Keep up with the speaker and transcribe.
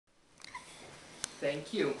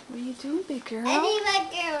Thank you. What are you doing, big girl? I need my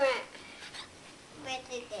camera. With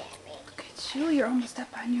the camera. Look at you. You're almost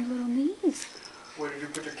up on your little knees. Where did you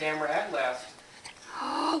put your camera at last?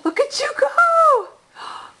 Oh, look at you go.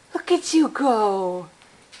 Look at you go.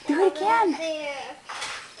 Do it again.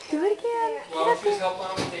 Do it again. Well, please help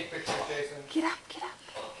Mom take pictures, Jason. Get up, get up.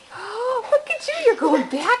 Oh, look at you. You're going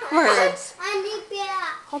backwards. I need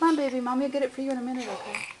that. Hold on, baby. Mommy will get it for you in a minute,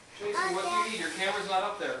 okay? Jason, what do you need? Your camera's not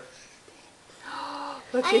up there.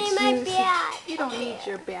 Look I at need my you. bat. You don't need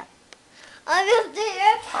your bat. I'm up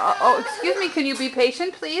there. Oh, excuse me. Can you be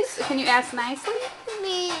patient, please? Can you ask nicely?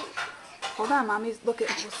 Me. Hold on, Mommy's. Look at.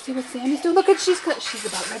 We'll see what Sammy's doing. Look at she's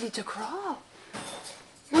about ready to crawl.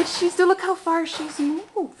 What's she do? Look how far she's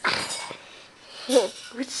moved.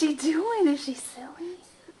 What's she doing? Is she silly?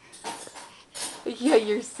 Yeah,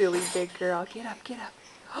 you're silly, big girl. Get up, get up.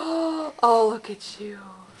 Oh, look at you.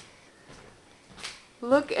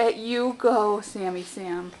 Look at you go, Sammy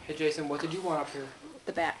Sam. Hey, Jason, what did you want up here?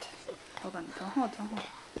 The bat. Hold on. Don't hold.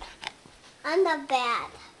 And the bat.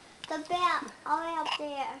 The bat all the way up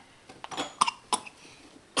there.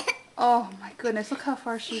 Oh, my goodness. Look how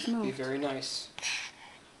far she's Be moved. very nice.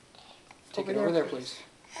 Take Over it over there, there, please.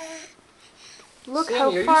 Look Sammy, how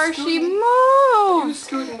are you far she scooting? Are you moved.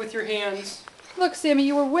 scooting with your hands? Look, Sammy,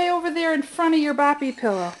 you were way over there in front of your boppy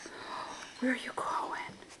pillow. Where are you going?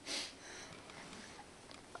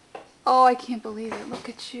 Oh, I can't believe it. Look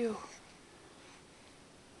at you.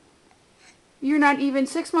 You're not even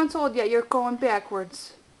 6 months old yet. You're going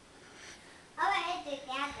backwards. Oh, I did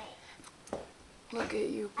that. Look at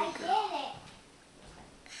you, I big did girl. it.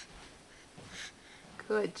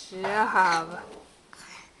 Good job.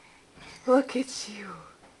 Look at you.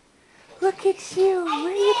 Look at you. Where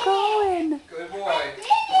are you going? Good boy.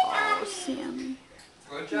 Oh, Sammy.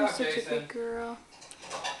 Good You're job, such a Jason. good girl.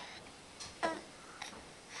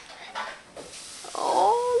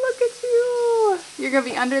 Oh, look at you. You're going to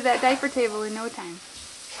be under that diaper table in no time.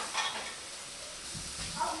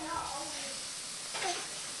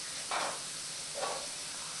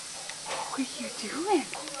 What are you doing?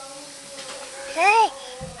 Hey.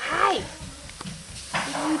 Hi.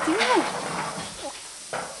 What are you doing?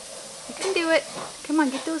 You can do it. Come on,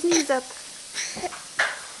 get those knees up.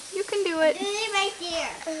 You can do it. Do it right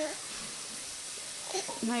there.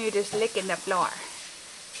 No, you're just licking the floor.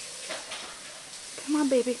 Come on,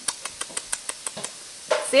 baby.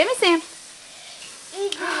 Sammy Sam. You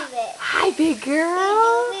do it. Hi, big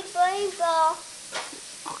girl. You do it, boy, go.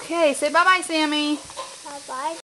 Okay, say bye-bye, Sammy. Bye-bye.